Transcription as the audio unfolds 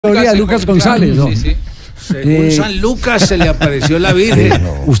Gloria de Lucas González, ¿no? Sí, sí. Según San Lucas se le apareció la Virgen.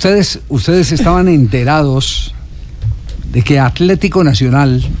 Ustedes estaban enterados de que Atlético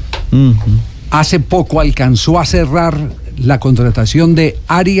Nacional hace poco alcanzó a cerrar la contratación de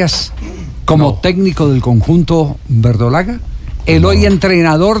Arias como técnico del conjunto verdolaga. El hoy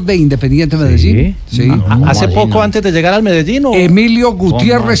entrenador de Independiente Medellín. Sí. Hace poco, antes de llegar al Medellín. Emilio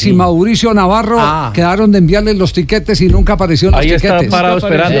Gutiérrez y Mauricio Navarro quedaron de enviarle los tiquetes y nunca aparecieron los tiquetes. Ahí está parado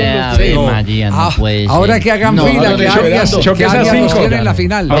esperando. Ahora que hagan fila, que Arias los tiene en la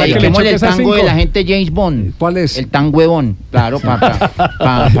final. Dediquémosle el tango de la gente James Bond. ¿Cuál es? El tan huevón. Claro,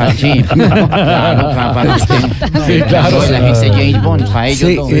 sí. Claro, la gente James Bond, para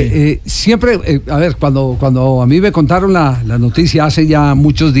ellos. Siempre, a ver, cuando a mí me contaron la noticia hace ya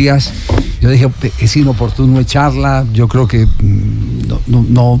muchos días, yo dije, es inoportuno echarla, yo creo que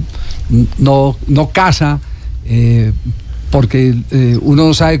no casa, porque uno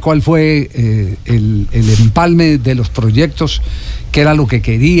no sabe cuál fue el empalme de los proyectos, qué era lo que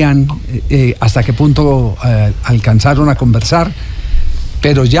querían, hasta qué punto alcanzaron a conversar.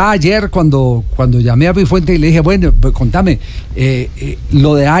 Pero ya ayer cuando llamé a mi fuente y le dije, bueno, pues contame,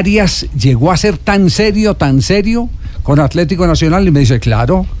 lo de Arias llegó a ser tan serio con Atlético Nacional, y me dice,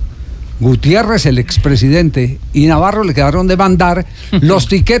 claro, Gutiérrez, el expresidente, y Navarro le quedaron de mandar los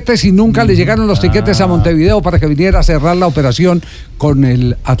tiquetes y nunca le llegaron los tiquetes a Montevideo para que viniera a cerrar la operación con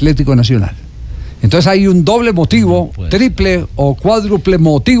el Atlético Nacional. Entonces hay un doble motivo, triple o cuádruple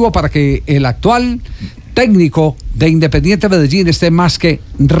motivo para que el actual técnico de Independiente Medellín esté más que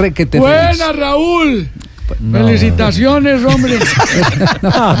requete feliz. ¡Buena, Raúl! Felicitaciones, hombre.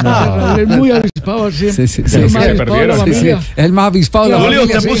 Es muy avispado siempre. El más avispado de la Tulio,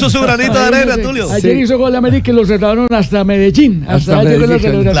 familia. te puso su granito de arena, Tulio. Ayer hizo gol de América y lo cerraron hasta Medellín. Hasta allá llegó la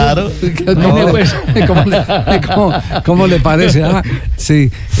celebración. Claro. ¿Cómo le parece?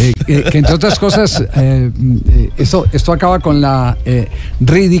 Sí, que entre otras cosas, esto acaba con la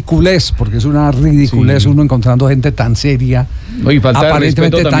ridiculez, porque es una ridiculez uno encontrando gente tan seria,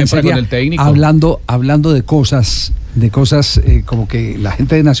 aparentemente tan seria, hablando de cosas como que la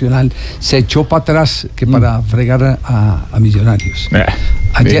gente de Nacional se echó para atrás que para fregar a Millonarios.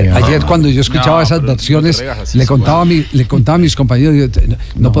 Ayer cuando yo escuchaba esas versiones, le contaba a mis compañeros,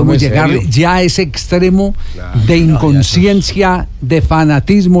 no podemos llegar ya a ese extremo de inconsciencia, de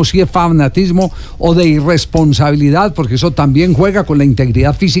fanatismo, si es fanatismo, o de irresponsabilidad, porque eso también juega con la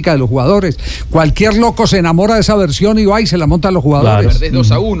integridad física de los jugadores. Cualquier loco se enamora de esa versión y va y se la monta a los jugadores. Perdés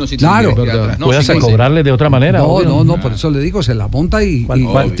 2-1 si puedes cobrarle de otra manera. No, por eso le digo, se la monta y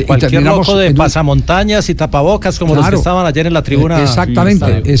cualquier loco de pasamontañas y tapabocas como los que estaban ayer en la tribuna.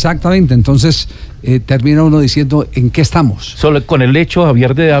 Exactamente. Entonces termina uno diciendo, ¿en qué estamos? Solo con el hecho,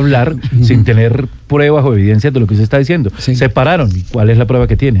 Javier, de hablar sin tener pruebas o evidencias de lo que se está diciendo. Se pararon. ¿Y cuál es la prueba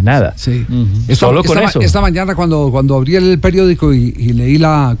que tiene? Nada. Solo con eso. Esta mañana cuando abrí el periódico y leí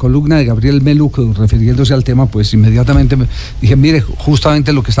la columna de Gabriel Meluc refiriéndose al tema, pues inmediatamente dije, mire,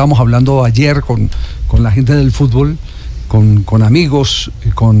 justamente lo que estábamos hablando ayer con la gente del fútbol, con amigos,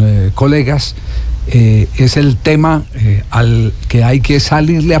 con colegas, es el tema al que hay que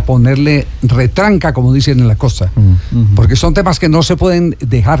salirle a ponerle retranca, como dicen en la costa, porque son temas que no se pueden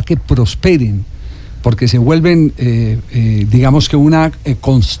dejar que prosperen, porque se vuelven, digamos que una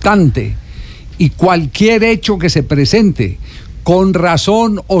constante, y cualquier hecho que se presente, con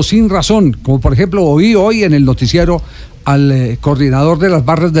razón o sin razón, como por ejemplo oí hoy en el noticiero al coordinador de las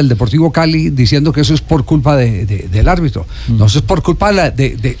barras del Deportivo Cali diciendo que eso es por culpa del árbitro. No, eso es por culpa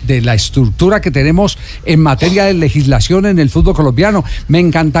de la estructura que tenemos en materia de legislación en el fútbol colombiano. Me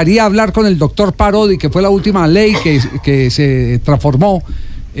encantaría hablar con el doctor Parodi, que fue la última ley que se transformó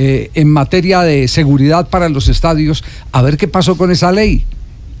en materia de seguridad para los estadios, a ver qué pasó con esa ley.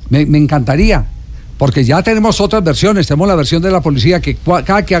 Me encantaría. Porque ya tenemos otras versiones, tenemos la versión de la policía que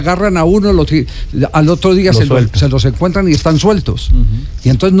cada que agarran a uno al otro día se los encuentran y están sueltos. Y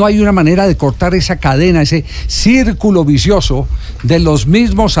entonces no hay una manera de cortar esa cadena, ese círculo vicioso de los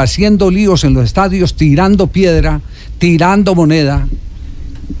mismos haciendo líos en los estadios, tirando piedra, tirando moneda,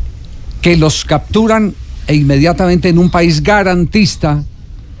 que los capturan e inmediatamente en un país garantista,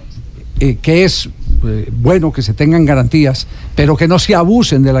 que es bueno que se tengan garantías, pero que no se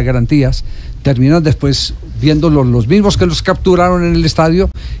abusen de las garantías, terminan después viéndolos los mismos que los capturaron en el estadio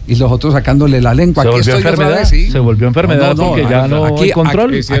y los otros sacándole la lengua. Se volvió enfermedad porque ya no hay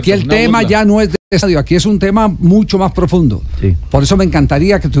control. Aquí el tema ya no es de estadio, aquí es un tema mucho más profundo. Por eso me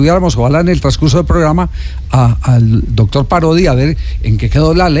encantaría que tuviéramos, ojalá en el transcurso del programa, al doctor Parodi, a ver en qué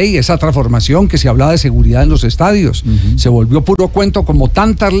quedó la ley, esa transformación que se hablaba de seguridad en los estadios. Se volvió puro cuento como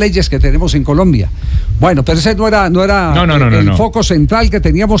tantas leyes que tenemos en Colombia. Bueno, pero ese no era el foco central que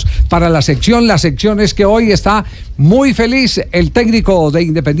teníamos para la sección. La sección es que hoy está muy feliz el técnico de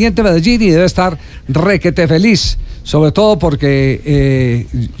Independiente Medellín y debe estar requete feliz, sobre todo porque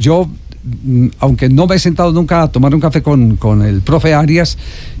yo, aunque no me he sentado nunca a tomar un café con el profe Arias,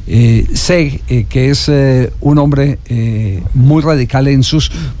 sé que es un hombre muy radical en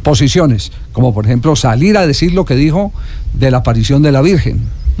sus posiciones, como por ejemplo salir a decir lo que dijo de la aparición de la Virgen.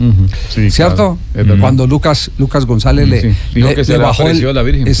 Sí, ¿cierto? Claro, cuando Lucas González le bajó la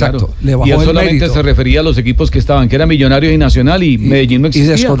Virgen, exacto, claro. le bajó y él el solamente mérito. se refería a los equipos que estaban, que era Millonarios y Nacional, y Medellín no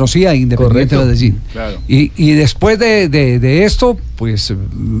existía. Y desconocía Independiente Correcto. Medellín. Claro. Y después de esto, pues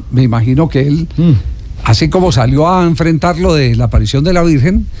me imagino que él, así como salió a enfrentar lo de la aparición de la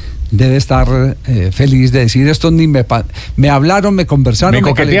Virgen, debe estar feliz de decir esto. Ni me hablaron, me conversaron,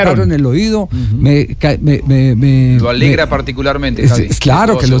 me calentaron el oído, lo alegra particularmente.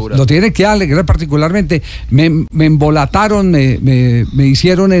 Claro que lo tiene que alegrar particularmente. Me embolataron, me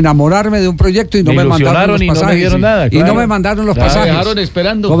hicieron enamorarme de un proyecto y no me mandaron los pasajes. No me dieron nada, claro. Y no me mandaron los pasajes. Me dejaron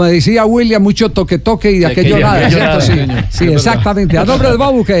esperando. Como decía William, mucho toque y de aquello nada. Sí, exactamente. A nombre de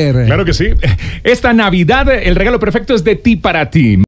Babuquer. Claro que sí. Esta Navidad, el regalo perfecto es de ti para ti.